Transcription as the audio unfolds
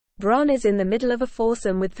Bronn is in the middle of a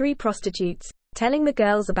foursome with 3 prostitutes, telling the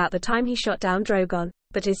girls about the time he shot down Drogon,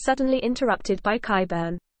 but is suddenly interrupted by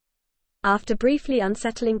Qyburn. After briefly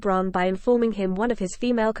unsettling Bronn by informing him one of his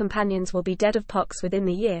female companions will be dead of pox within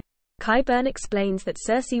the year, Qyburn explains that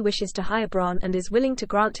Cersei wishes to hire Bronn and is willing to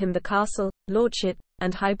grant him the castle, lordship,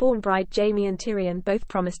 and highborn bride Jaime and Tyrion both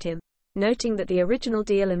promised him, noting that the original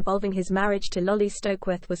deal involving his marriage to Lolly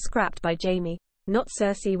Stokeworth was scrapped by Jaime, not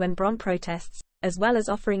Cersei, when Bronn protests, as well as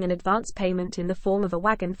offering an advance payment in the form of a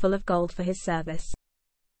wagon full of gold for his service.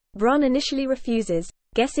 Bronn initially refuses,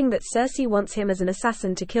 guessing that Cersei wants him as an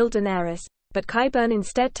assassin to kill Daenerys, but Qyburn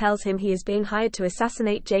instead tells him he is being hired to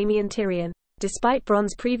assassinate Jaime and Tyrion, despite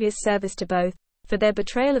Bronn's previous service to both, for their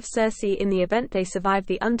betrayal of Cersei in the event they survive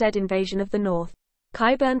the undead invasion of the North.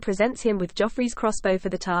 Qyburn presents him with Joffrey's crossbow for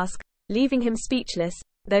the task, leaving him speechless,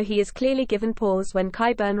 though he is clearly given pause when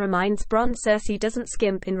Qyburn reminds Bronn Cersei doesn't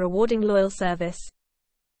skimp in rewarding loyal service.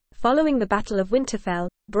 Following the Battle of Winterfell,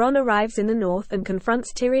 Bronn arrives in the north and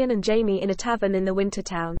confronts Tyrion and Jaime in a tavern in the Winter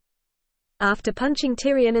Town. After punching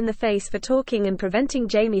Tyrion in the face for talking and preventing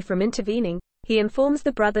Jaime from intervening, he informs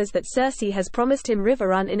the brothers that Cersei has promised him River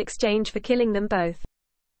Run in exchange for killing them both.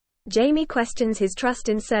 Jaime questions his trust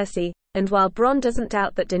in Cersei, and while Bronn doesn't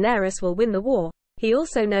doubt that Daenerys will win the war, he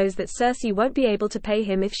also knows that Cersei won't be able to pay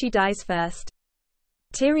him if she dies first.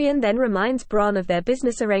 Tyrion then reminds Bronn of their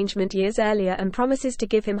business arrangement years earlier and promises to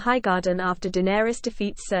give him Highgarden after Daenerys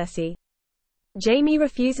defeats Cersei. Jaime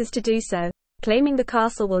refuses to do so, claiming the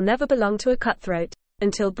castle will never belong to a cutthroat,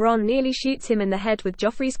 until Bronn nearly shoots him in the head with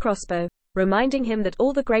Joffrey's crossbow, reminding him that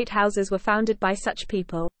all the great houses were founded by such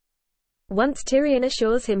people. Once Tyrion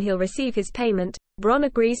assures him he'll receive his payment, Bronn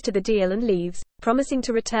agrees to the deal and leaves, promising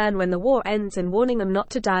to return when the war ends and warning them not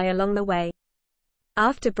to die along the way.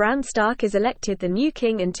 After Bran Stark is elected the new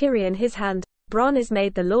king and Tyrion his hand, Bronn is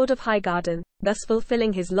made the Lord of Highgarden, thus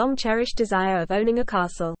fulfilling his long-cherished desire of owning a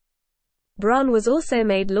castle. Bronn was also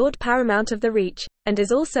made Lord Paramount of the Reach, and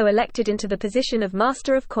is also elected into the position of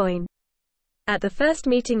Master of Coin. At the first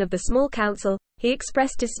meeting of the small council, he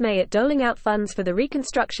expressed dismay at doling out funds for the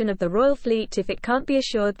reconstruction of the royal fleet if it can't be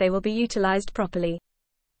assured they will be utilized properly.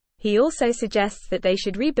 He also suggests that they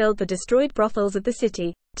should rebuild the destroyed brothels of the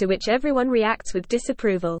city, to which everyone reacts with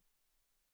disapproval,